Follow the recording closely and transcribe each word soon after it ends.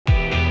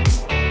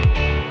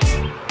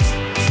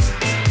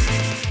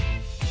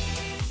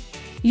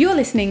You're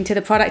listening to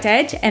The Product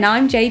Edge, and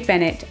I'm Jade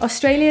Bennett,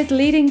 Australia's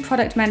leading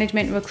product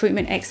management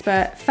recruitment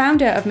expert,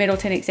 founder of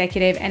Middleton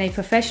Executive, and a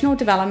professional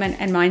development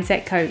and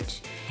mindset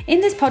coach. In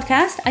this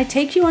podcast, I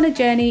take you on a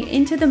journey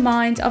into the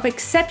minds of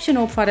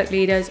exceptional product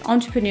leaders,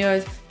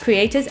 entrepreneurs,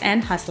 creators,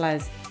 and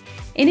hustlers.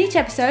 In each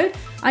episode,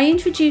 I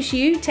introduce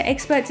you to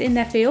experts in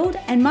their field,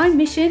 and my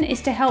mission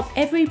is to help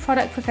every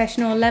product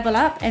professional level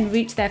up and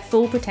reach their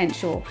full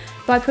potential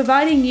by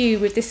providing you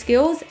with the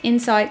skills,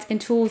 insights, and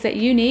tools that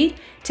you need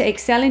to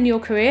excel in your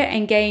career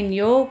and gain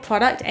your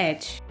product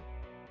edge.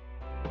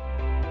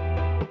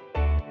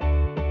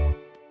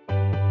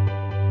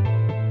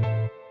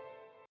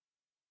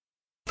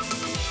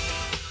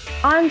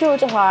 I'm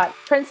Georgia Hart,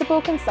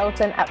 Principal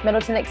Consultant at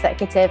Middleton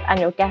Executive and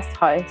your guest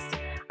host.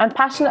 I'm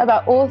passionate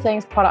about all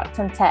things product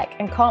and tech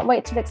and can't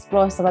wait to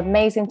explore some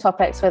amazing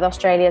topics with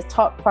Australia's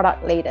top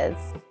product leaders.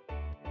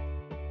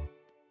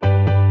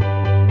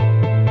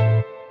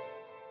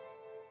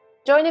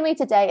 Joining me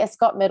today is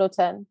Scott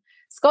Middleton.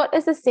 Scott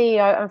is the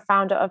CEO and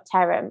founder of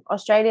Terim,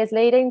 Australia's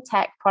leading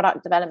tech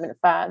product development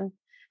firm.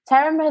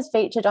 Terim has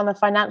featured on the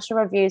Financial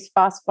Review's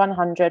Fast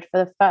 100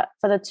 for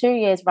the 2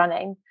 years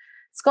running.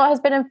 Scott has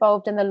been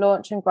involved in the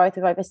launch and growth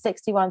of over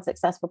 61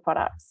 successful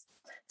products.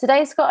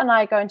 Today, Scott and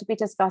I are going to be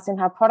discussing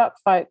how product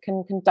folk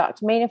can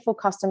conduct meaningful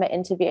customer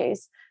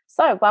interviews.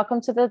 So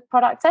welcome to the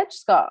Product Edge,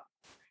 Scott.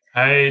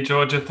 Hey,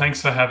 Georgia, thanks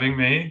for having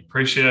me.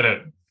 Appreciate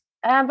it.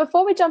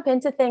 Before we jump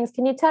into things,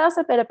 can you tell us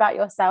a bit about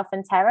yourself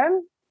and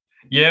Terim?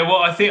 Yeah, well,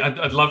 I think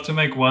I'd love to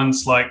make one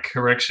slight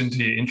correction to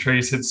your intro.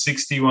 You said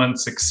 61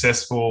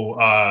 successful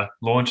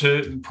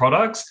launcher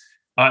products.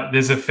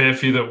 There's a fair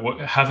few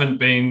that haven't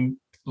been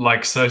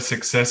so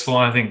successful.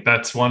 I think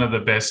that's one of the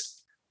best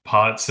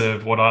parts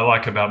of what I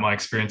like about my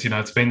experience.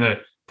 It's been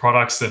the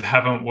products that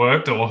haven't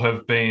worked or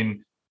have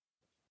been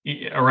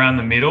around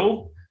the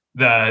middle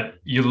that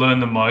you learn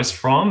the most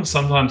from.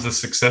 Sometimes the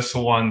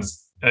successful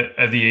ones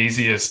are the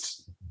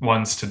easiest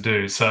ones to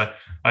do. So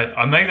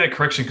I make that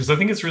correction because I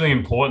think it's really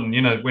important.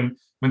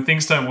 When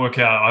things don't work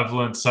out, I've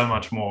learned so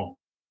much more.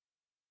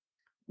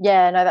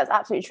 Yeah, no, that's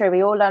absolutely true.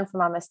 We all learn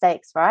from our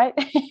mistakes, right?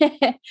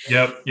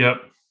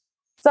 Yep.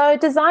 So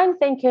design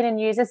thinking and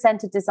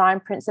user-centered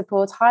design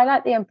principles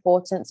highlight the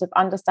importance of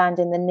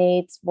understanding the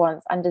needs,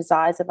 wants, and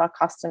desires of our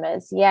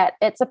customers. Yet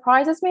it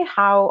surprises me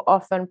how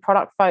often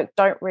product folk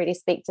don't really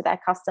speak to their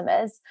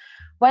customers.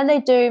 When they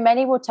do,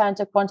 many will turn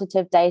to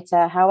quantitative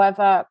data.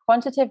 However,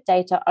 quantitative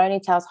data only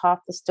tells half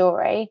the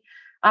story.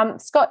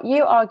 Scott,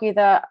 you argue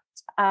that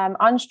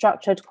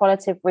unstructured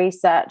qualitative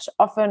research,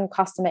 often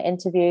customer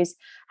interviews,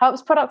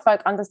 helps product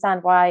folk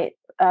understand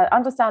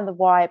the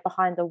why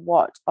behind the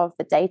what of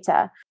the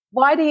data.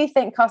 Why do you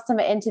think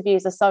customer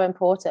interviews are so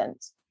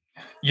important?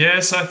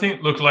 Yes, I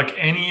think, like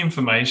any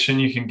information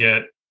you can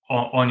get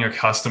on your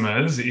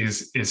customers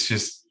is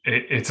just,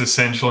 it's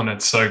essential and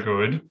it's so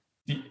good.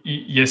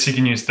 Yes, you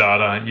can use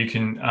data. You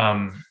can,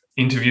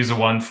 interviews are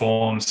one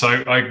form.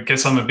 So I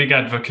guess I'm a big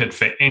advocate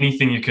for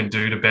anything you can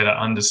do to better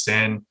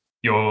understand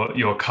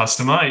your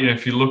customer.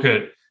 If you look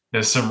at,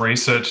 there's some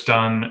research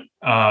done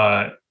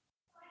a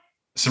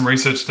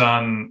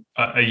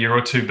year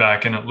or two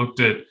back, and it looked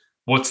at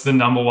what's the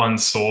number one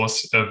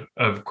source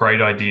of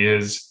great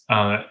ideas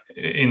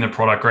in the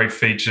product, great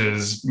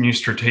features, new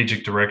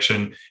strategic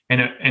direction,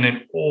 and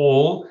it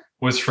all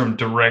was from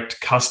direct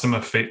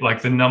customer feedback.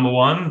 Like the number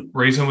one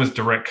reason was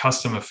direct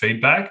customer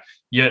feedback.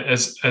 Yet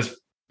as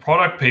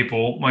product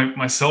people,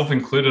 myself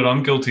included,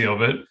 I'm guilty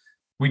of it.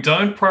 We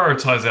don't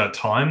prioritize our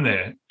time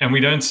there, and we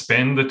don't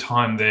spend the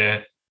time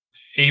there,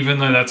 even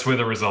though that's where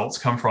the results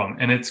come from.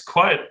 And it's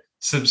quite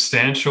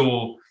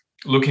substantial.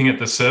 Looking at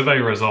the survey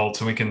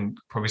results, and we can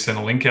probably send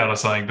a link out or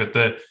something, but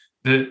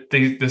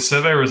the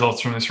survey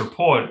results from this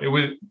report,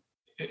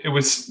 it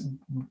was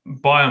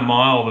by a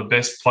mile the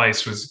best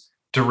place was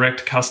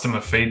direct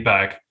customer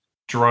feedback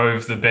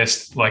drove the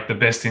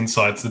best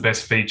insights, the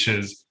best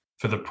features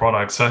for the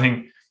product. So I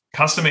think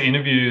customer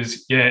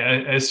interviews,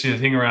 as to the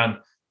thing around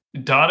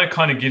data,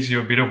 kind of gives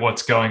you a bit of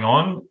what's going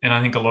on, and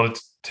I think a lot of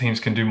teams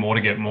can do more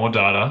to get more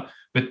data,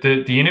 but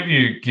the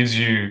interview gives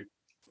you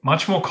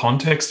much more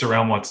context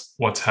around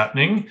what's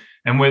happening,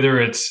 and whether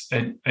it's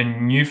a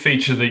new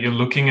feature that you're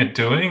looking at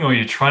doing or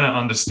you're trying to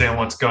understand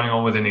what's going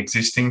on with an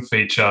existing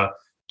feature.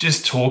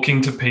 Just talking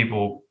to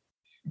people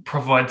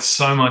provides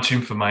so much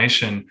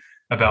information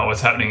about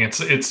what's happening.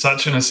 It's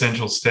such an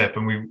essential step,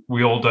 and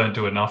we all don't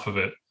do enough of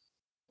it.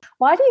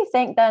 Why do you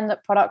think then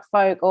that product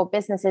folk or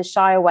businesses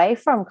shy away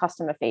from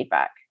customer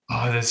feedback?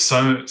 Oh, there's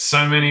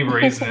so many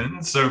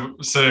reasons.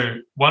 So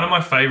one of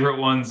my favorite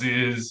ones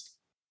is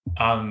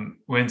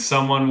when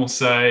someone will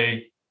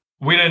say,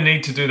 we don't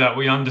need to do that,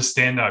 we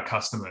understand our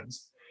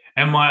customers.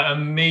 And my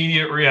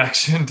immediate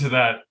reaction to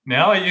that,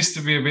 now I used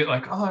to be a bit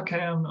like, oh, okay,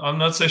 I'm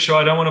not so sure,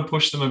 I don't want to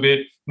push them a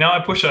bit. Now I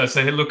push it, I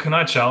say, hey, look, can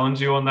I challenge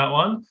you on that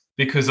one?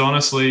 Because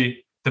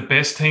honestly, the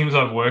best teams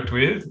I've worked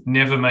with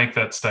never make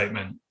that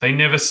statement. They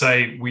never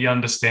say, we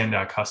understand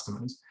our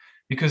customers,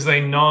 because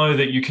they know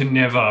that you can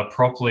never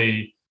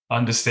properly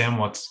understand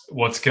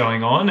what's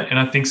going on. And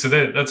I think so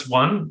that's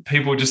one.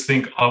 People just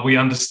think, oh, we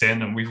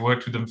understand them. We've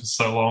worked with them for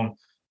so long.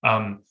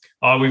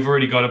 Oh, we've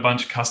already got a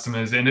bunch of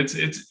customers. And it's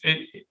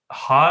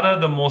harder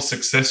the more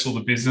successful the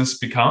business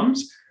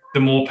becomes, the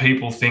more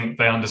people think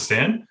they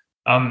understand.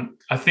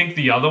 I think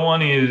the other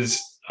one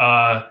is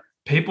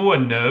people are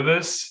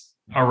nervous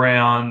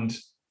around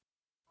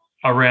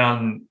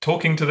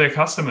talking to their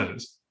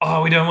customers.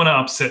 Oh, we don't want to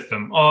upset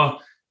them. Oh,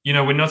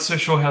 we're not so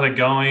sure how they're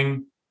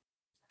going.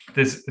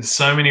 There's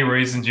so many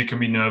reasons you can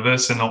be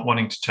nervous and not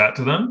wanting to chat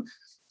to them.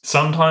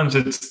 Sometimes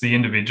it's the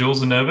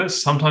individuals are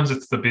nervous. Sometimes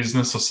it's the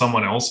business or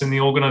someone else in the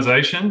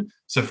organization.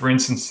 So, for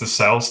instance, the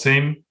sales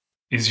team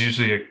is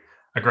usually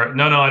a great,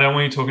 no, I don't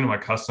want you talking to my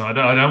customer.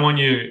 I don't want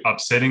you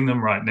upsetting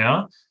them right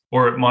now.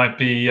 Or it might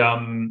be,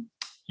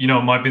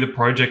 it might be the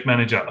project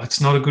manager. It's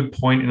not a good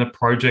point in the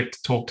project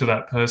to talk to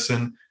that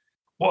person.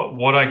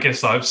 What I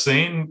guess I've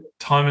seen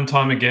time and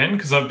time again,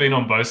 because I've been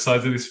on both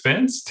sides of this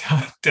fence,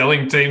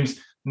 telling teams,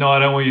 no, I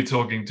don't want you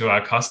talking to our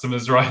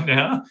customers right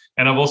now.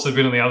 And I've also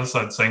been on the other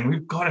side saying,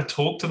 we've got to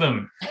talk to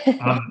them.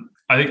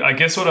 I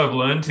guess what I've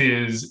learned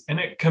is, and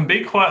it can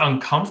be quite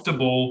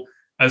uncomfortable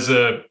as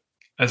a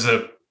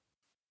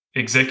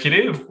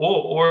executive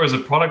or as a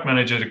product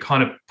manager to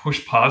kind of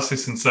push past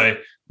this and say,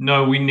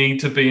 no, we need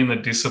to be in the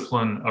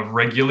discipline of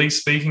regularly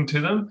speaking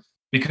to them,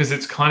 because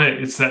it's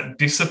that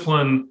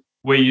discipline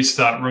where you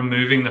start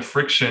removing the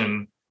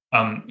friction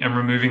and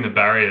removing the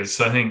barriers.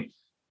 So I think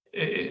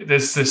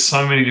there's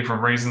so many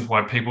different reasons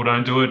why people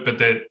don't do it, but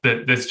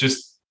there's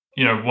just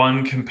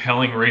one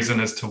compelling reason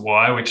as to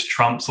why, which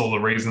trumps all the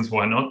reasons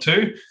why not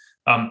to.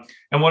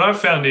 And what I've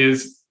found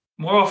is,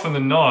 more often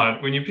than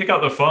not, when you pick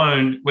up the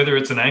phone, whether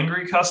it's an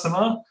angry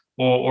customer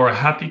or a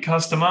happy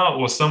customer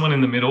or someone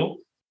in the middle,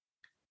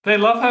 they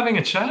love having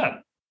a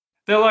chat.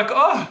 They're like,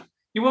 oh,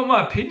 you want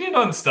my opinion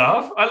on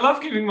stuff?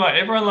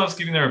 Everyone loves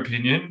giving their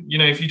opinion.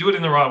 If you do it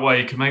in the right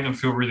way, you can make them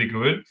feel really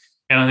good.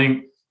 And I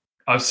think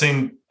I've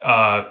seen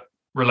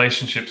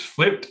relationships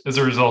flipped as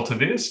a result of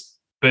this.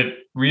 But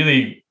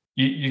really,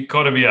 you've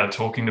got to be out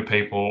talking to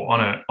people on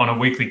a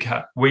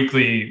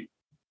weekly,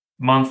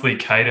 monthly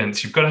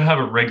cadence. You've got to have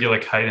a regular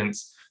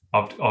cadence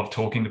of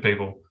talking to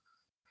people.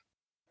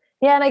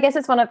 Yeah, and I guess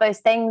it's one of those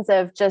things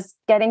of just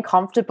getting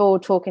comfortable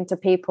talking to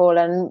people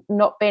and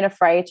not being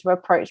afraid to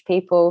approach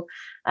people.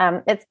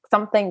 It's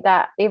something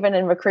that even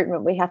in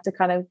recruitment, we have to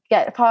kind of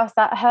get past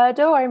that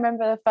hurdle. I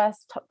remember the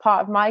first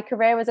part of my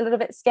career was a little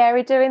bit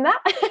scary doing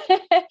that.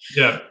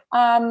 Yeah.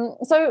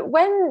 So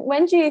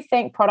when do you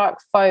think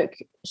product folk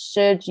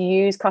should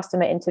use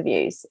customer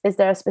interviews? Is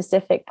there a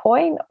specific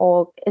point,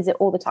 or is it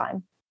all the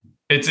time?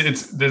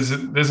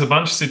 There's a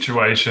bunch of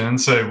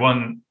situations. So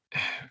one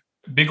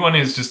big one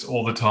is just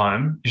all the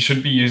time. You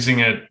should be using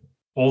it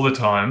all the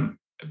time,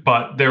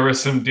 but there are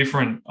some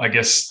different, I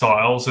guess,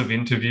 styles of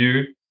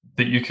interview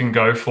that you can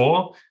go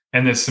for,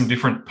 and there's some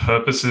different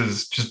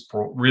purposes, just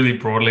really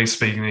broadly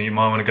speaking, that you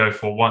might want to go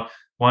for.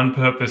 One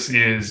purpose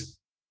is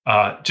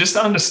just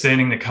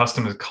understanding the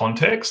customer's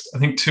context. I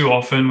think too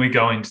often we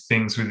go into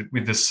things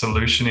with the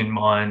solution in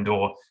mind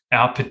or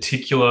our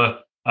particular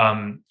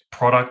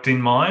product in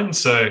mind.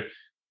 So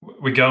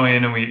we go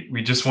in and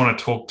we just want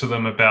to talk to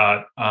them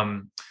about,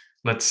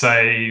 let's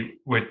say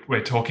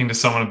we're talking to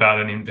someone about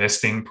an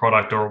investing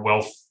product or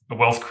a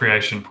wealth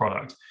creation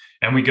product,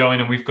 and we go in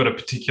and we've got a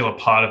particular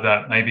part of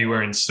that. Maybe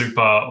we're in super,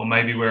 or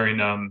maybe we're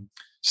in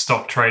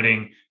stock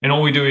trading, and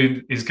all we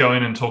do is go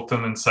in and talk to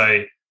them and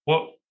say,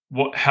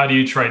 how do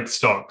you trade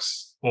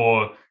stocks,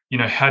 or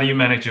how do you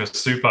manage your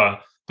super?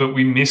 But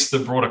we miss the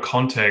broader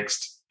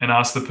context and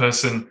ask the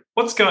person,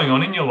 what's going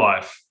on in your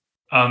life?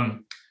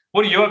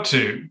 What are you up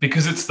to?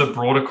 Because it's the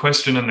broader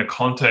question and the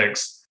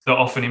context that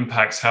often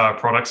impacts how our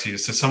products are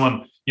used. So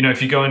someone,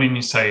 if you go in and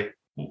you say,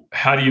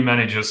 how do you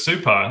manage your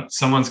super?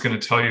 Someone's going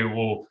to tell you,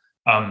 well,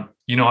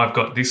 I've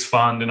got this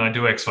fund and I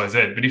do X, Y,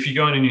 Z. But if you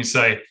go in and you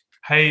say,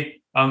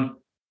 hey,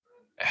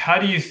 how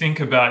do you think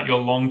about your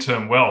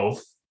long-term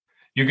wealth?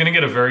 You're going to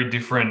get a very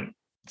different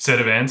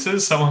set of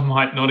answers. Someone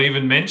might not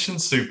even mention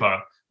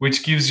super,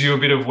 which gives you a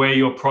bit of where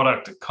your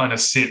product kind of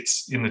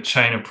sits in the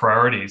chain of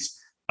priorities.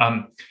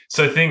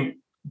 So I think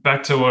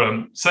back to what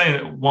I'm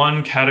saying,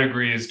 one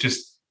category is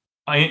just,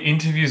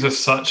 interviews are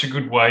such a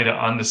good way to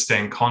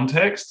understand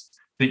context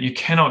that you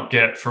cannot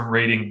get from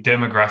reading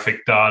demographic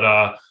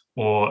data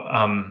or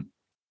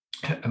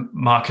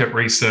market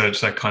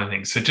research, that kind of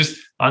thing. So just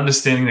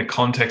understanding the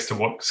context of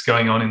what's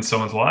going on in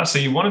someone's life. So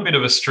you want a bit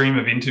of a stream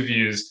of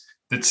interviews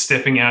that's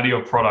stepping out of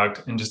your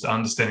product and just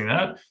understanding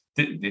that.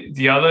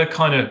 The other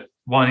kind of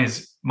one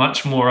is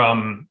much more,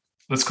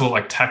 let's call it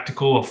like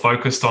tactical or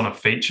focused on a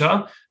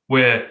feature,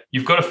 where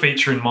you've got a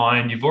feature in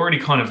mind, you've already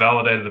kind of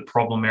validated the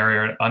problem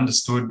area,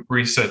 understood,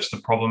 researched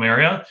the problem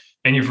area,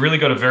 and you've really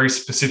got a very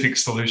specific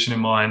solution in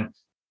mind.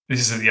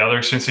 This is at the other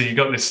extreme. So you've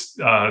got this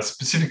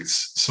specific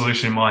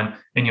solution in mind,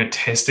 and you're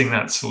testing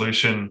that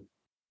solution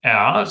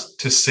out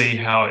to see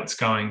how it's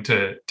going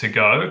to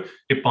go.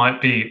 It might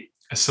be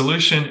a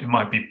solution, it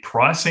might be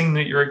pricing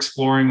that you're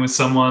exploring with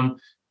someone,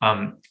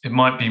 It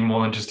might be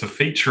more than just a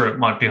feature. It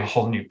might be a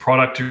whole new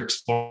product you're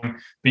exploring,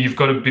 but you've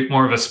got a bit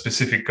more of a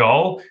specific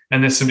goal.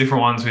 And there's some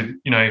different ones with,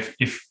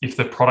 if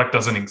the product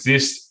doesn't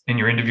exist and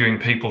you're interviewing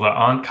people that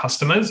aren't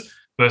customers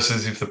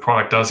versus if the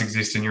product does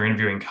exist and you're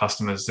interviewing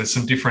customers, there's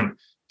some different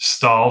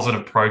styles and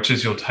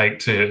approaches you'll take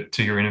to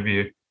your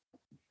interview.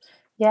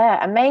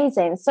 Yeah,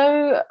 amazing.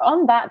 So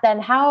on that then,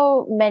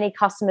 how many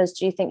customers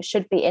do you think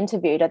should be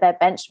interviewed? Are there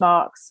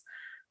benchmarks,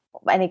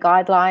 any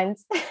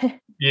guidelines?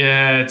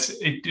 Yeah,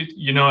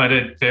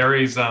 it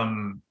varies.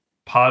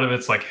 Part of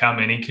it's like how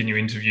many can you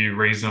interview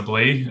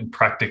reasonably and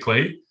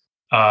practically,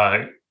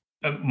 and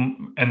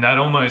that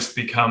almost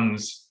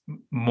becomes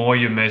more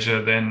your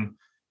measure than,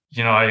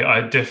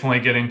 I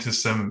definitely get into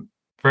some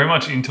very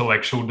much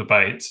intellectual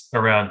debates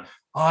around,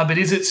 but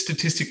is it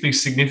statistically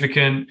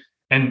significant?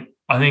 And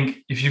I think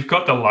if you've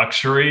got the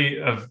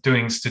luxury of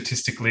doing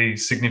statistically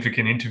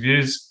significant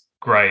interviews,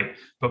 great.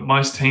 But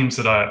most teams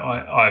that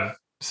I've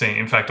seen,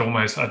 in fact,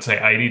 almost I'd say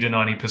 80 to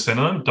 90%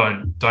 of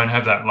them don't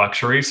have that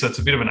luxury. So it's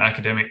a bit of an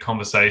academic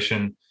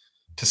conversation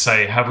to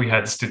say, have we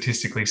had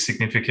statistically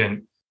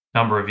significant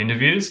number of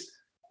interviews?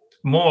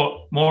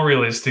 More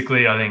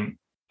realistically, I think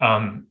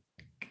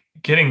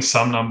getting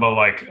some number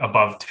like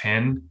above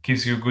 10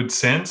 gives you a good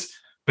sense,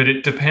 but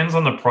it depends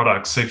on the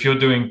product. So if you're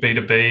doing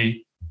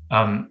B2B,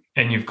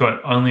 and you've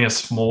got only a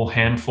small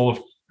handful of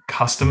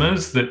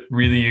customers that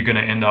really you're going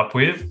to end up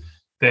with,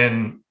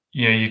 then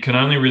you can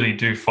only really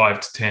do 5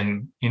 to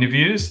 10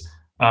 interviews.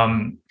 But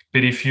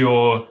if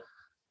you're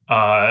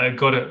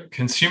got a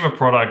consumer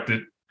product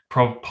that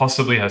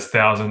possibly has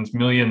thousands,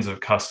 millions of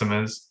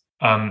customers,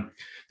 then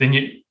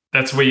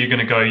that's where you're going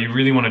to go. You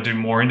really want to do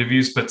more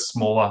interviews, but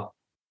smaller,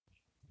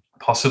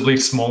 possibly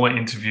smaller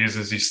interviews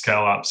as you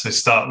scale up. So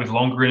start with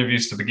longer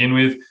interviews to begin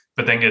with,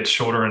 but then get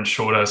shorter and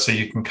shorter so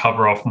you can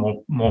cover off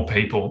more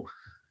people.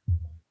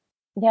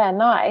 Yeah,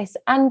 nice.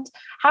 And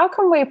how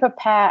can we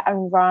prepare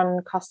and run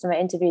customer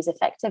interviews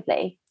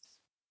effectively?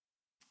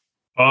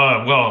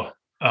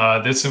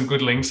 There's some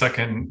good links I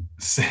can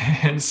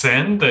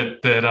send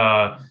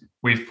that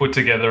we've put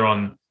together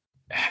on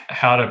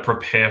how to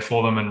prepare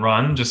for them and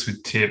run, just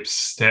with tips,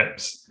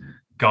 steps,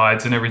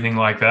 guides, and everything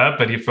like that.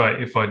 But if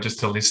I just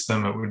to list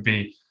them, it would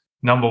be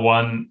number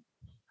one,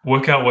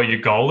 work out what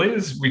your goal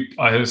is.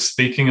 I was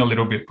speaking a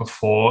little bit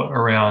before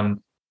around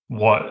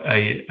what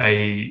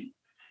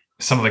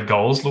some of the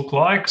goals look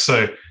like.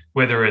 So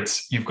whether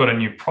it's you've got a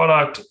new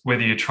product,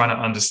 whether you're trying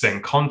to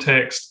understand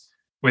context,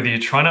 whether you're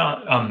trying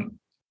to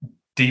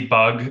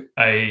debug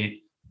a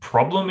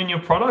problem in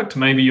your product,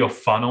 maybe your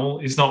funnel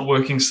is not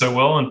working so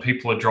well and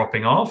people are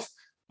dropping off,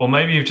 or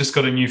maybe you've just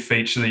got a new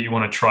feature that you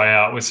want to try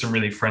out with some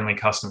really friendly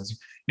customers.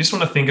 You just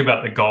want to think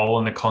about the goal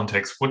and the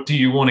context. What do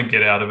you want to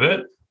get out of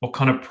it? What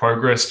kind of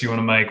progress do you want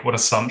to make? What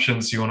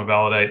assumptions do you want to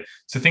validate?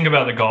 So think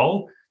about the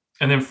goal.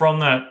 And then from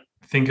that,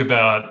 think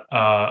about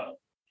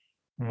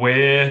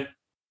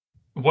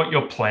what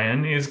your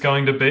plan is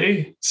going to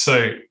be.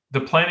 So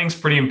the planning is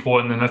pretty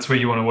important, and that's where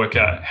you want to work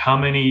out how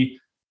many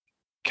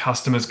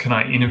customers can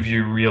I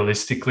interview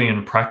realistically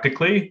and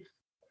practically?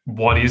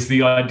 What is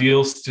the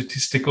ideal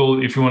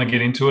statistical, if you want to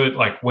get into it,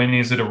 like when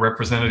is it a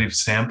representative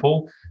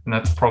sample? And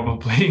that's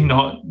probably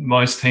not,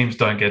 most teams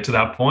don't get to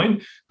that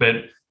point,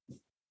 but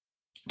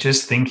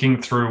just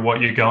thinking through what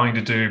you're going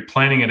to do,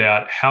 planning it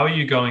out,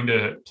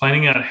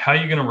 planning out how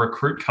you're going to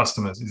recruit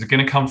customers. Is it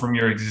going to come from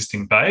your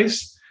existing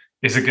base?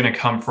 Is it going to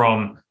come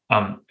from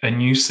a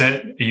new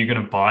set? Are you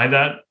going to buy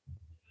that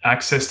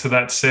access to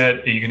that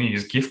set? Are you going to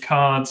use gift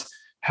cards?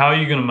 How are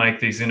you going to make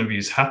these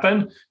interviews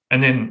happen?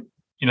 And then,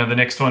 the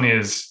next one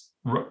is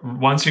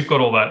once you've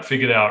got all that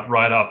figured out,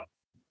 write up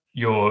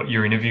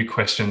your interview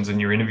questions and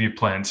your interview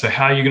plan. So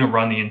how are you going to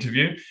run the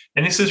interview?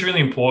 And this is really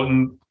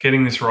important,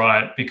 getting this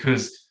right,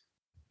 because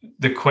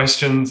the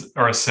questions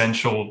are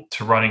essential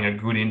to running a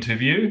good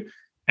interview.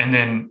 And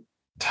then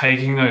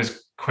taking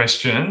those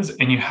questions,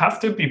 and you have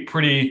to be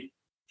pretty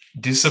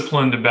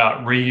disciplined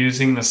about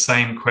reusing the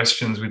same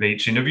questions with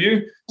each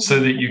interview so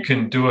that you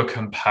can do a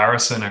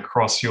comparison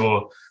across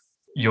your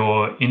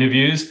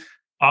interviews.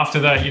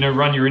 After that,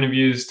 run your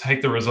interviews,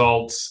 take the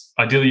results.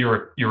 Ideally,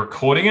 you're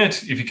recording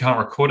it. If you can't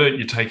record it,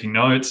 you're taking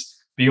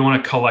notes. But you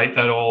want to collate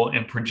that all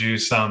and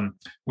produce,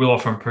 we'll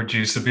often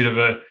produce a bit of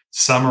a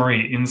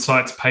summary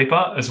insights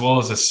paper, as well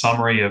as a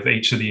summary of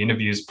each of the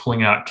interviews,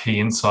 pulling out key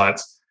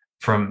insights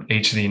from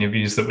each of the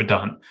interviews that were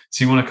done.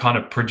 So you want to kind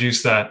of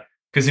produce that,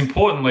 because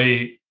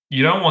importantly,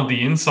 you don't want the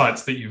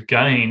insights that you've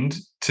gained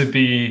to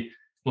be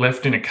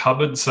left in a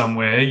cupboard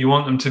somewhere. You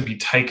want them to be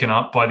taken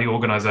up by the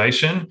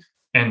organization.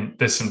 And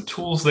there's some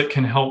tools that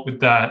can help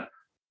with that.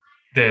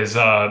 There's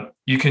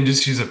you can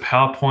just use a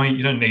PowerPoint.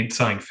 You don't need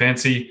something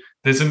fancy.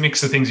 There's a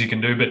mix of things you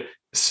can do, but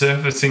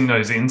surfacing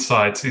those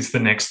insights is the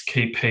next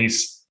key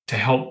piece to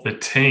help the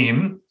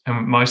team.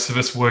 And most of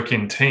us work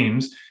in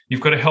teams.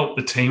 You've got to help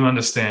the team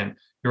understand.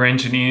 Your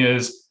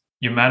engineers,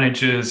 your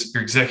managers,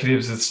 your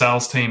executives, the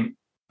sales team,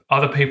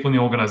 other people in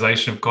the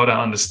organization have got to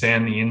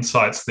understand the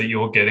insights that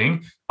you're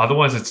getting.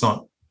 Otherwise, it's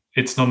not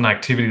an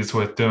activity that's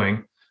worth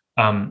doing.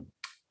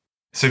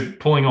 So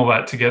pulling all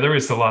that together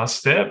is the last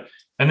step.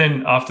 And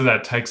then after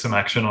that, take some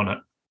action on it.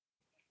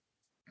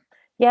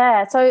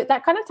 Yeah, so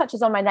that kind of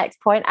touches on my next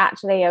point,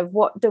 actually, of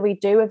what do we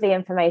do with the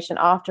information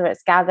after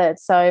it's gathered.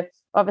 So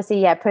obviously,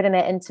 yeah, putting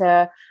it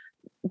into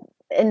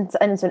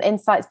an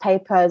insights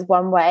paper is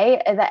one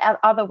way. Are there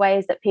other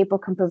ways that people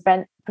can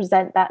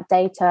present that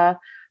data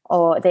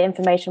or the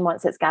information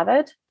once it's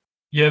gathered?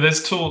 Yeah,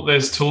 there's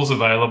tools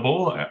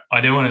available.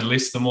 I don't want to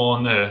list them all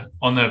on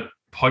the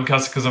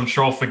podcast because I'm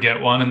sure I'll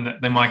forget one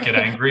and they might get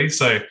angry.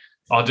 So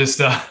I'll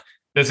just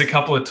there's a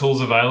couple of tools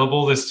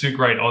available. There's two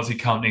great Aussie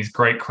companies,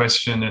 Great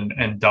Question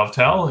and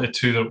Dovetail, are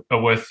two that are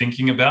worth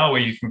thinking about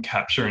where you can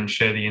capture and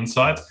share the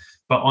insights.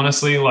 But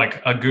honestly,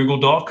 like a Google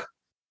Doc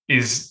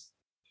is,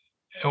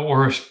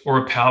 or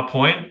a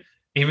PowerPoint,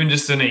 even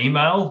just an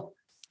email,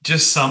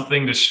 just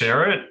something to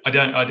share it.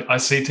 I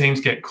see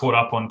teams get caught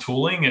up on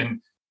tooling,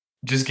 and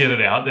just get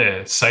it out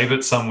there, save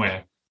it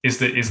somewhere is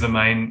the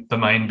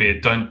main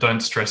bit. Don't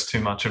stress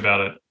too much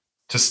about it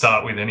to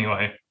start with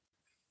anyway.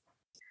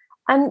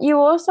 And you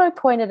also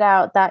pointed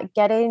out that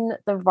getting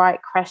the right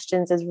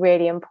questions is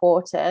really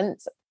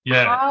important.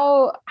 Yeah.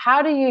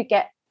 How do you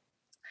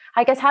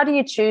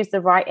choose the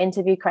right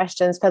interview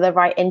questions for the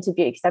right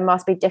interview? Because there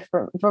must be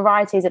different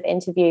varieties of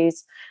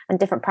interviews and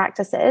different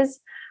practices.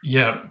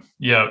 Yeah.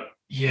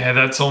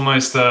 That's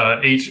almost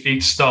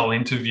each style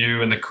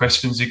interview and the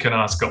questions you can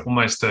ask are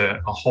almost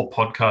a whole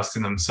podcast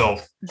in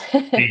themselves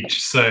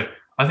each. So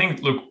I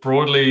think, look,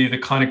 broadly, the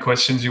kind of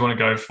questions you want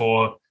to go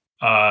for,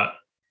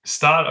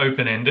 start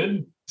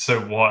open-ended. So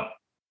what,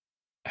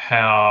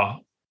 how,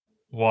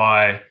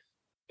 why.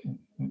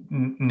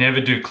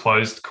 Never do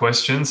closed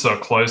questions. So a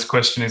closed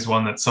question is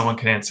one that someone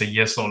can answer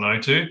yes or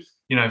no to.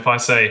 If I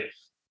say,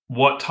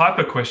 what type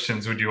of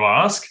questions would you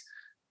ask?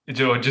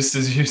 Or just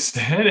as you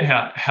said,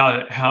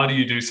 how do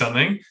you do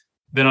something?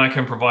 Then I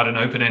can provide an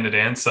open-ended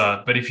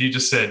answer. But if you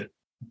just said,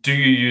 do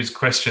you use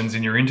questions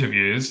in your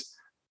interviews?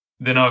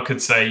 Then I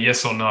could say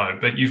yes or no.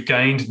 But you've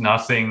gained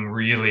nothing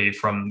really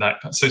from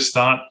that. So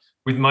start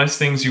with most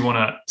things, you want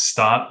to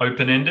start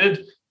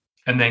open-ended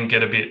and then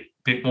get a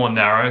bit more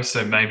narrow.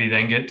 So maybe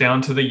then get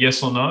down to the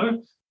yes or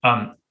no.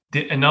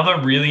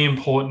 Another really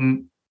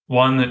important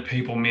one that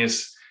people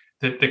miss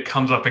that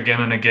comes up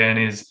again and again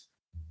is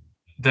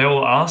they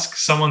will ask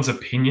someone's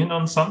opinion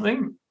on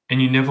something,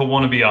 and you never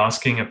want to be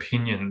asking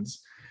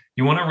opinions.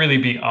 You want to really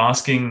be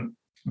asking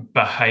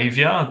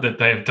behavior that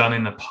they have done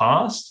in the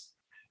past.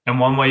 And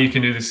one way you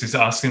can do this is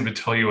ask them to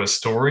tell you a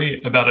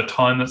story about a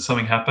time that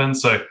something happened.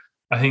 So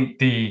I think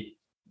the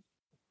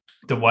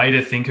way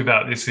to think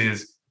about this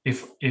is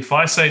if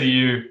I say to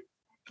you,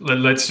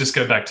 let's just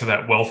go back to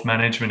that wealth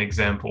management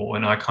example,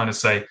 and I kind of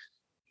say,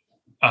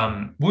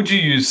 would you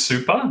use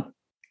super?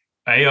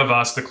 I've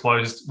asked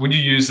would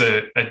you use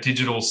a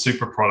digital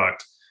super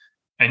product?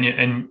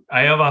 And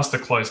I've asked a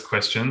closed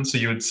question. So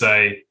you would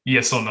say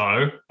yes or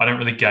no. I don't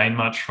really gain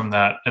much from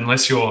that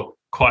unless you're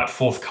quite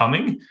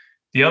forthcoming.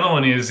 The other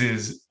one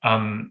is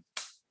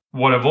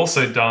what I've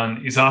also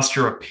done is asked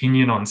your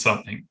opinion on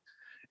something.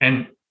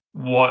 And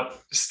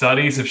what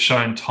studies have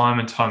shown time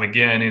and time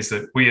again is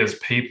that we as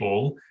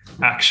people,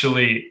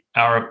 actually,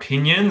 our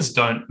opinions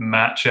don't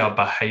match our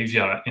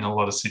behavior in a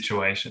lot of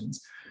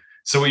situations.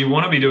 So what you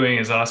want to be doing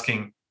is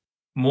asking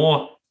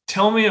more,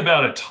 tell me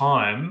about a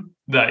time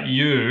that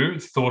you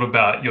thought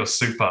about your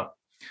super.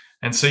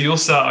 And so you'll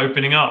start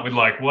opening up with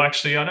like, well,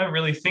 actually, I don't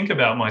really think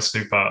about my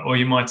super. Or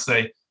you might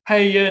say,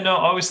 hey, yeah, no,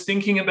 I was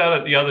thinking about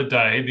it the other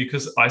day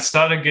because I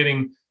started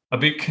getting a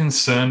bit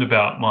concerned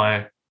about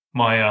my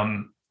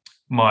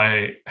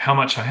how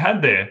much I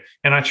had there.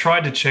 And I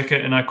tried to check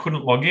it and I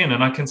couldn't log in.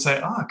 And I can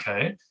say, oh,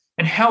 okay.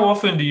 And how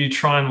often do you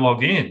try and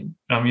log in?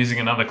 I'm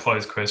using another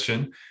closed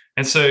question.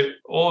 And so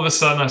all of a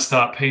sudden I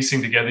start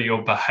piecing together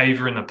your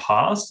behavior in the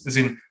past, as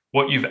in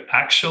what you've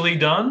actually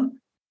done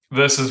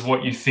versus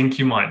what you think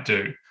you might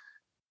do.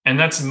 And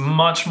that's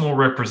much more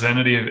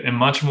representative and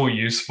much more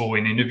useful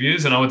in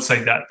interviews. And I would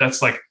say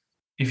that's like,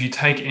 if you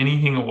take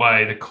anything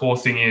away, the core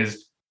thing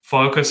is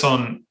focus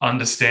on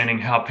understanding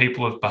how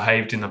people have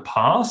behaved in the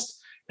past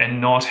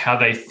and not how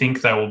they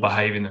think they will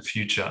behave in the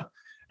future.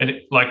 And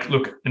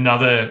look,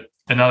 another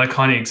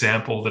kind of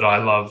example that I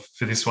love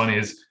for this one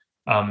is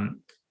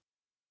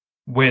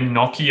when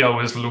Nokia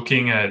was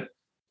looking at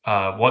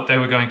what they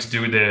were going to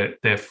do with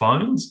their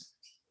phones,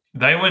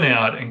 they went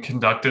out and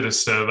conducted a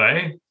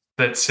survey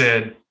that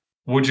said,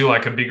 would you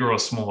like a bigger or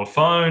smaller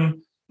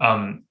phone?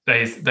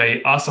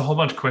 They asked a whole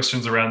bunch of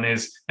questions around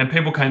this, and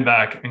people came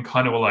back and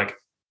kind of were like,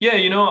 yeah,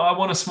 I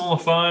want a smaller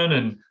phone,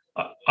 and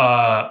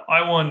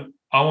I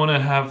want to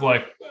have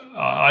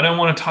I don't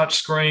want a touch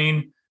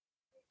screen.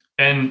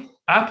 And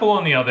Apple,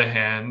 on the other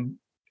hand,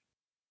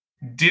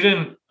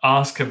 didn't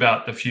ask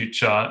about the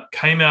future,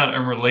 came out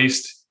and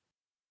released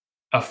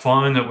a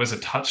phone that was a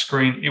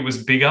touchscreen. It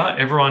was bigger.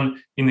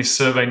 Everyone in this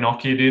survey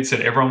Nokia did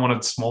said everyone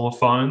wanted smaller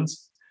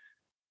phones.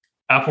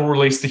 Apple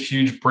released a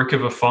huge brick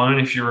of a phone,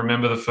 if you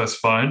remember the first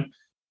phone.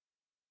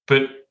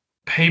 But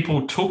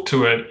people took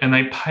to it and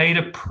they paid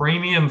a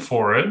premium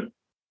for it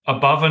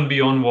above and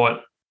beyond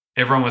what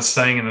everyone was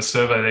saying in the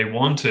survey they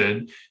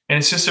wanted. And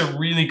it's just a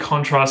really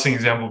contrasting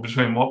example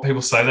between what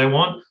people say they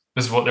want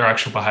versus what their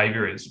actual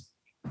behavior is.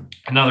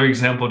 Another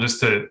example, just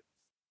to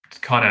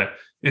kind of,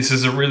 this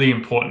is a really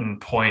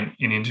important point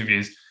in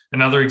interviews.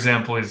 Another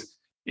example is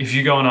if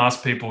you go and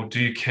ask people, do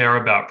you care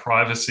about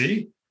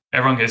privacy?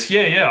 Everyone goes,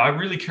 yeah, I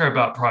really care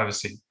about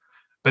privacy.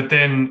 But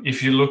then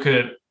if you look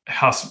at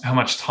how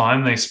much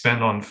time they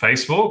spend on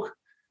Facebook,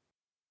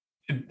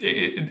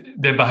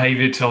 their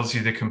behavior tells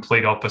you the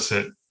complete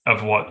opposite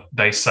of what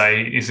they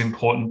say is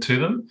important to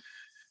them.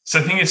 So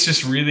I think it's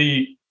just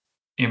really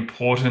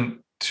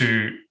important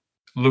to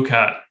look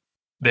at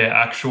their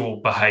actual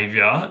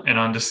behavior and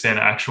understand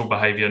actual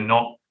behavior,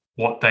 not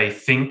what they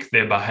think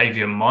their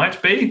behavior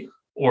might be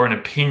or an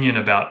opinion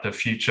about the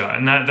future.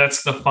 And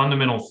that's the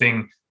fundamental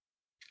thing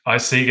I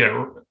see get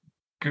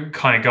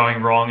kind of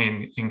going wrong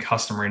in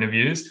customer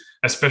interviews,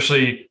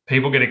 especially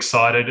people get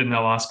excited and they'll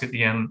ask at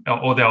the end,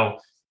 or they'll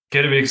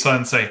get a bit excited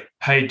and say,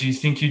 hey, do you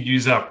think you'd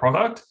use our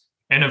product?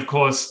 And of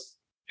course,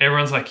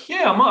 everyone's like,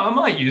 yeah, I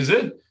might use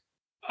it.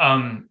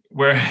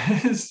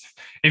 Whereas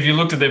if you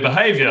looked at their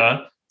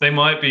behavior, they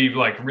might be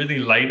like really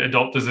late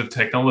adopters of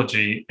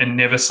technology and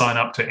never sign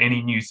up to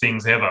any new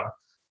things ever.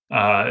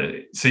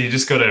 So you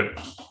just got to,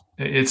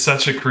 it's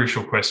such a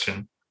crucial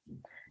question.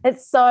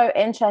 It's so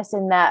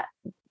interesting that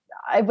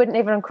I wouldn't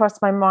even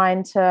cross my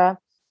mind to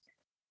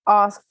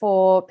ask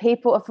for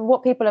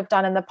what people have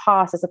done in the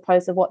past as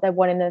opposed to what they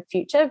want in the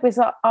future, because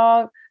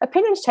our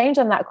opinions change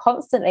on that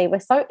constantly. We're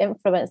so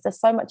influenced. There's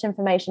so much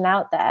information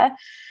out there.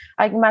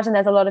 I imagine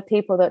there's a lot of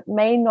people that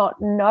may not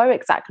know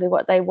exactly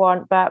what they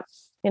want, but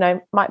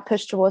might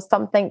push towards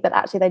something that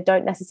actually they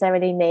don't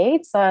necessarily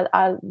need. So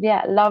I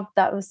love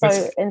that. It was so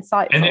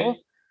insightful.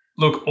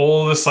 Look,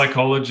 all the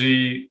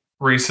psychology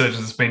research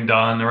that's been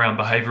done around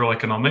behavioral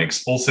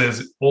economics all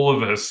says all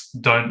of us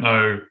don't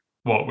know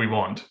what we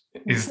want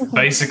is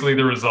basically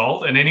the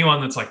result. And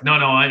anyone that's like, no,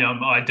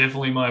 I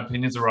definitely, my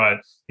opinions are right,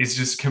 is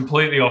just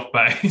completely off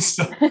base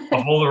of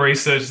all the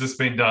research that's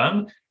been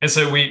done. And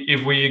so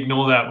if we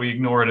ignore that, we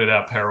ignore it at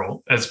our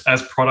peril as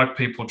product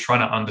people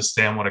trying to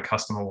understand what a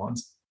customer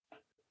wants.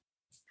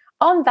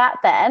 On that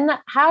then,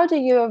 how do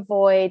you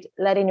avoid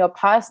letting your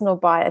personal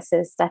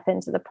biases step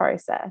into the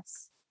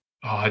process?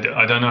 Oh,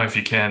 I don't know if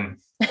you can.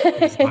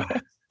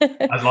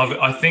 I love it.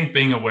 I think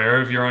being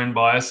aware of your own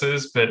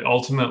biases, but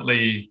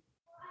ultimately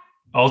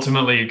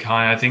you can't.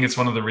 I think it's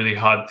one of the really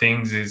hard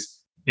things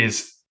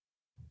is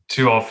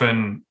too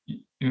often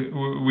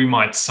we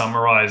might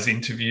summarize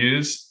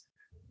interviews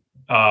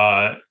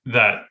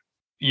that,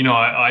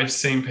 I've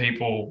seen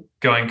people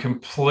going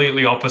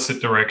completely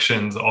opposite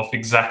directions off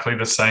exactly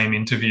the same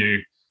interview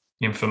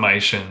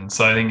information.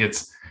 So I think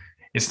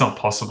it's not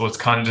possible. It's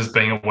kind of just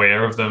being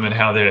aware of them and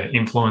how they're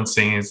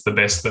influencing is the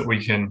best that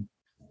we can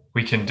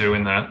do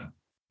in that.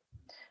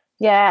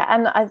 Yeah,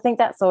 and I think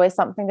that's always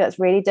something that's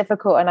really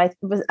difficult. And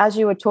as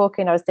you were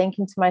talking, I was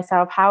thinking to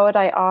myself, how would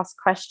I ask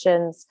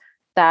questions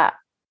that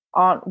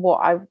aren't what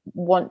I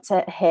want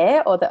to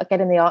hear or that are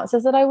getting the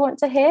answers that I want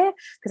to hear?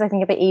 Because I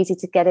think it'd be easy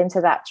to get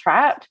into that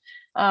trap.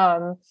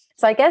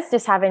 So I guess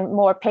just having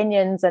more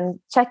opinions and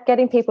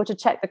getting people to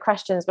check the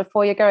questions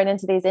before you're going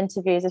into these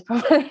interviews is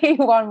probably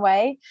one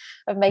way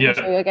of making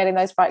sure you're getting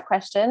those right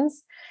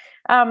questions.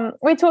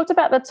 We talked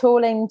about the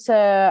tooling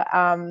to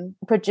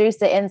produce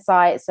the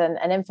insights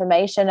and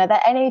information. Are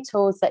there any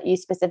tools that you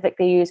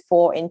specifically use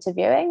for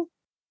interviewing?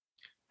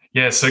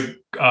 Yeah, so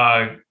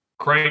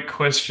great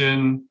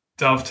question.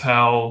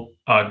 Dovetail,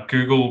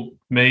 Google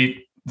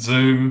Meet,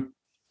 Zoom,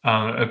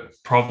 are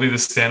probably the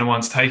standard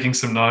ones. Taking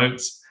some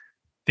notes.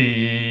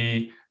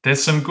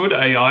 There's some good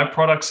AI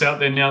products out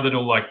there now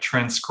that'll like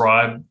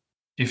transcribe.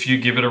 If you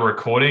give it a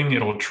recording,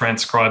 it'll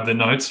transcribe the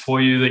notes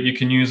for you that you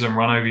can use and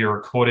run over your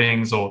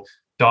recordings or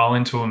dial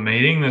into a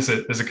meeting. There's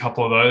a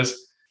couple of those.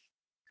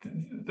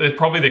 They're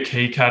probably the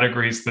key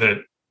categories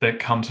that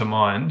come to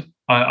mind.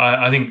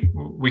 I think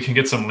we can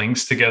get some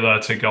links together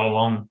to go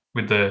along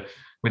with the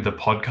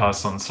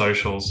podcast on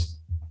socials.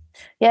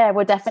 Yeah,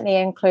 we'll definitely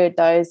include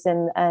those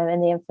in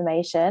the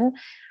information.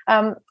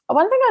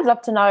 One thing I'd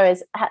love to know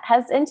is,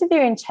 has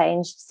interviewing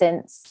changed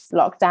since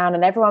lockdown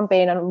and everyone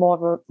being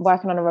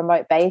working on a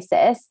remote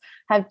basis?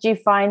 Do you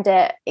find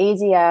it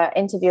easier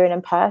interviewing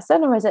in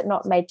person, or has it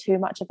not made too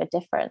much of a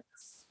difference?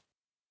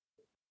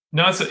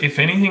 No, if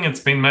anything,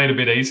 it's been made a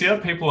bit easier.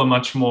 People are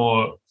much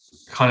more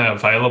kind of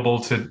available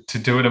to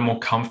do it and more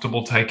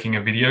comfortable taking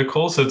a video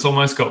call. So it's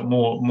almost got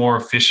more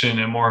efficient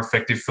and more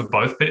effective for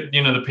both,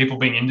 the people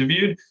being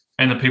interviewed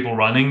and the people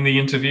running the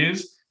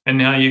interviews. And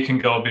now you can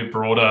go a bit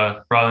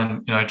broader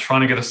rather than,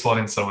 trying to get a slot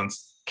in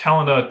someone's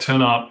calendar,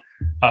 turn up,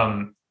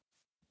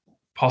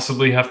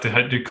 possibly have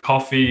to do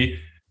coffee.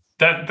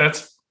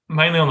 That's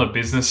mainly on the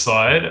business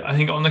side. I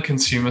think on the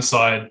consumer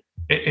side,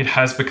 it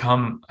has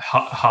become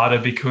harder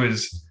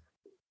because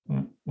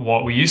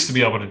what we used to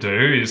be able to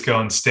do is go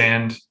and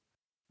stand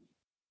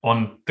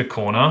on the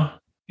corner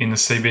in the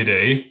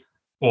CBD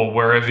or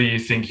wherever you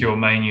think your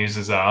main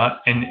users are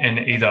and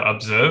either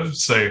observe.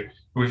 So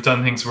we've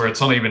done things where it's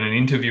not even an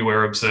interview,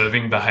 we're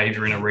observing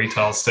behavior in a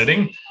retail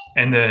setting.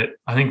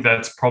 I think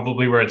that's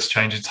probably where it's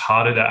changed. It's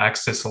harder to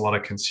access a lot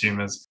of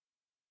consumers.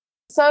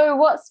 So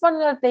what's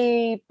one of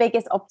the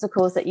biggest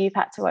obstacles that you've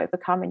had to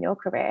overcome in your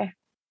career?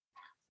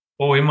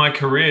 Well, in my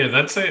career,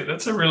 that's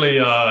a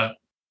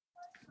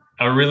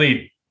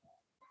really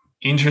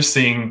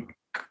interesting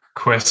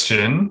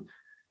question.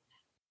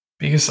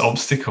 Biggest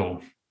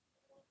obstacle.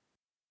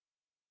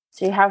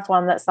 Do you have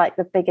one that's like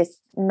the biggest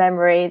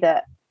memory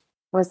that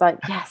was like,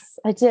 yes,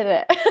 I did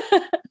it?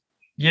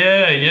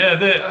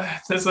 Yeah.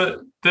 There's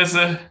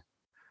a.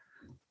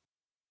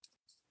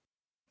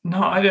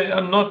 No,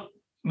 I'm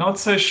not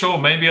so sure.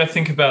 Maybe I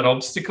think about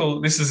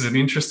obstacle. This is an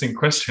interesting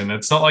question.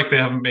 It's not like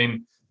there haven't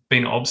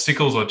been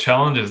obstacles or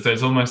challenges.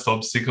 There's almost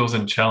obstacles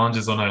and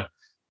challenges on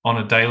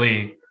a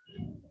daily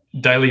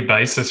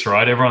basis,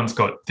 right? Everyone's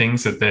got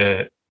things that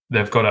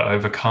they've got to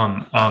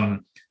overcome.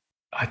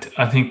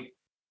 I think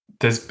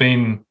there's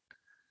been,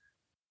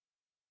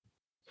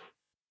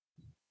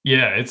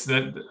 it's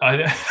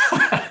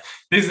that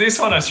this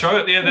one I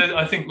struggle. Yeah,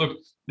 I think, look,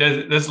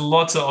 there's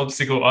lots of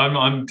obstacles.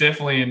 I'm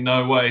definitely in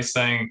no way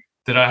saying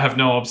that I have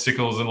no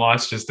obstacles and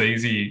life's just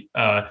easy.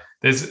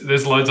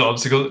 There's loads of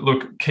obstacles.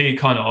 Look, key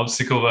kind of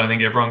obstacle that I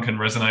think everyone can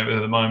resonate with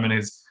at the moment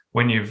is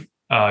when you've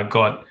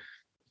got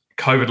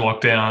COVID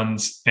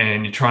lockdowns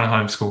and you're trying to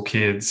homeschool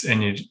kids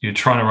and you're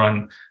trying to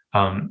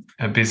run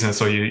a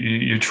business, or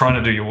you're trying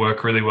to do your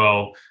work really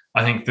well.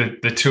 I think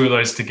that the two of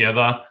those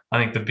together, I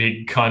think the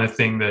big kind of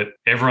thing that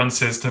everyone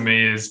says to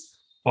me is,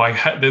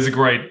 like, there's a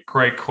great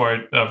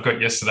quote I've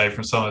got yesterday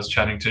from someone I was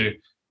chatting to,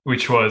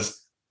 which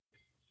was,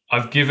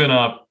 I've given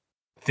up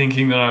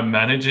thinking that I'm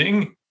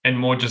managing and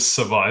more just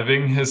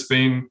surviving has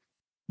been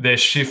their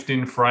shift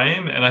in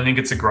frame. And I think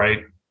it's a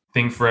great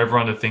thing for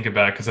everyone to think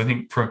about, because I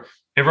think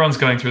everyone's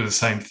going through the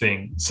same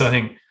thing. So I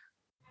think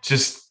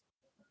just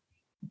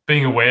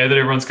being aware that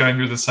everyone's going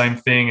through the same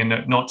thing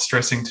and not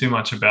stressing too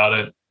much about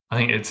it, I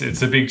think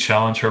it's a big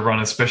challenge for everyone,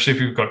 especially if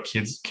you've got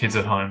kids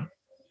at home.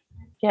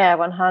 Yeah,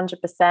 100%.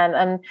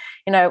 And,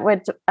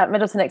 we're at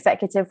Middleton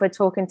Executive, we're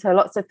talking to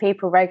lots of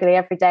people regularly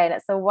every day. And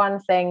it's the one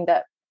thing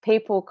that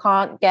people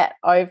can't get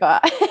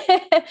over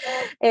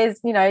is,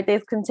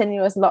 these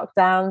continuous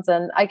lockdowns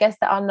and I guess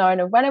the unknown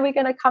of when are we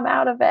going to come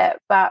out of it.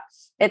 But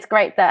it's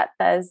great that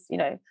there's,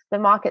 the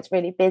market's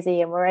really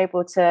busy and we're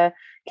able to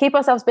keep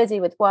ourselves busy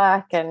with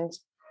work and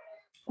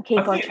keep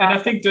on track. And I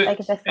think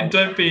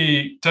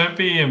don't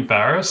be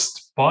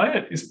embarrassed by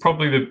it is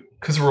probably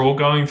because we're all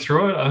going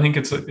through it. I think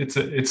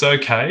it's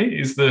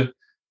okay.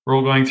 We're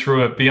all going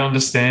through it. Be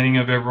understanding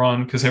of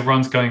everyone, because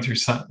everyone's going through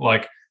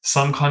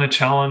some kind of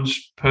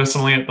challenge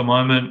personally at the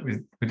moment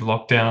with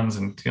lockdowns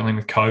and dealing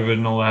with COVID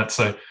and all that.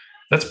 So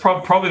that's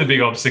probably the big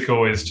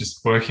obstacle, is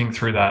just working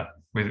through that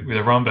with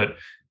everyone. But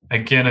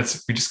again,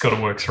 we just got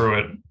to work through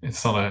it.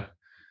 It's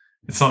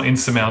not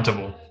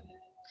insurmountable.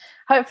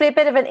 Hopefully a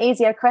bit of an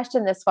easier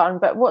question, this one,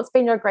 but what's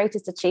been your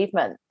greatest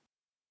achievement?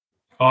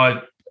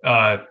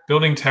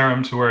 Building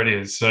Terum to where it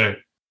is. So,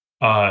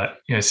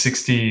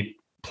 60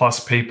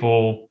 plus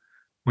people.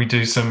 We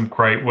do some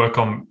great work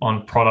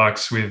on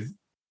products with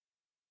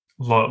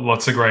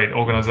lots of great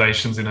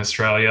organizations in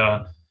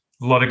Australia,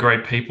 a lot of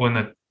great people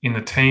in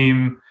the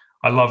team.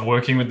 I love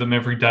working with them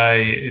every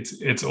day.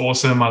 It's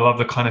awesome. I love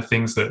the kind of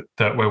things that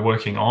we're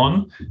working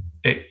on.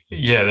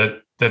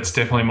 That's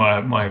definitely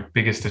my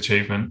biggest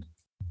achievement.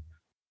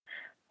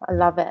 I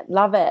love it.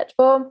 Love it.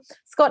 Well,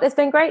 Scott, it's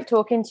been great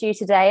talking to you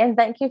today, and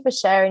thank you for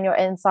sharing your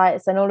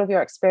insights and all of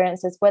your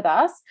experiences with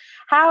us.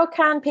 How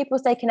can people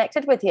stay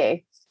connected with you?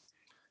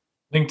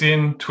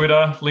 LinkedIn,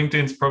 Twitter.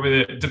 LinkedIn's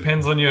probably it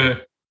depends on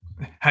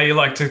how you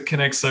like to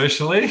connect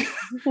socially.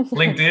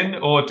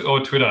 LinkedIn or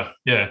Twitter.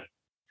 Yeah.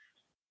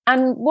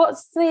 And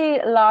what's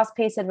the last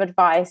piece of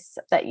advice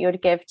that you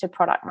would give to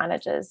product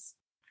managers?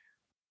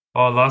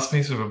 Last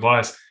piece of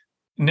advice.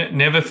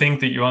 Never think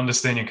that you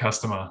understand your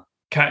customer.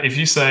 If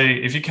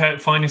you can't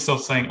find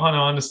yourself saying, "Oh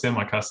no, I understand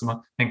my customer,"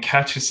 then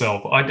catch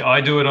yourself. I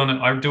do it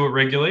I do it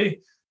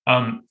regularly,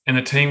 and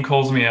the team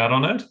calls me out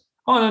on it.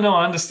 Oh no,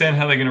 I understand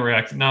how they're going to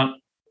react. No,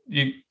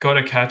 you got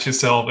to catch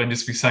yourself and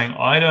just be saying,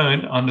 "I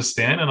don't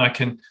understand, and I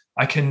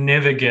can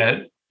never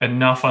get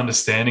enough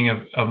understanding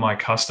of my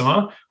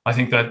customer." I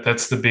think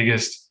that's the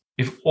biggest.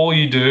 If all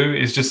you do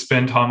is just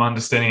spend time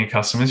understanding your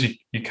customers,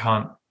 you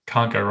can't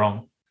go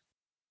wrong.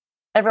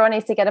 Everyone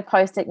needs to get a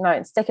Post-it note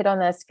and stick it on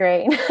their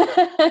screen.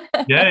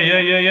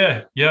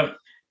 Yeah. Yep.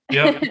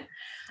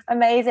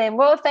 Amazing.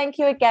 Well, thank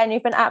you again.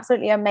 You've been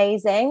absolutely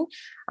amazing.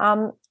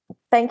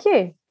 Thank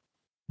you.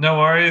 No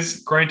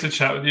worries. Great to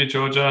chat with you,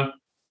 Georgia.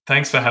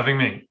 Thanks for having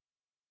me.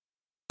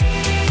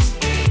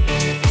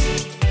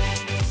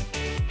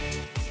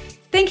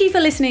 Thank you for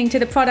listening to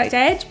The Product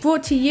Edge,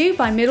 brought to you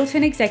by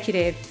Middleton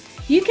Executive.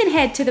 You can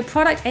head to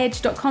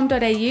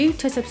theproductedge.com.au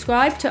to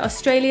subscribe to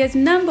Australia's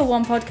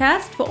 #1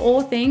 podcast for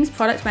all things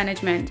product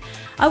management.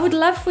 I would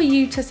love for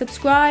you to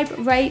subscribe,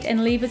 rate,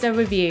 and leave us a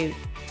review.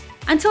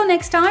 Until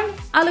next time,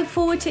 I look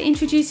forward to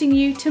introducing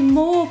you to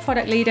more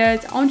product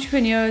leaders,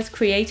 entrepreneurs,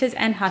 creators,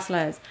 and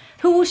hustlers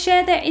who will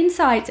share their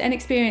insights and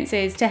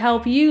experiences to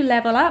help you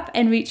level up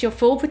and reach your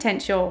full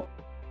potential.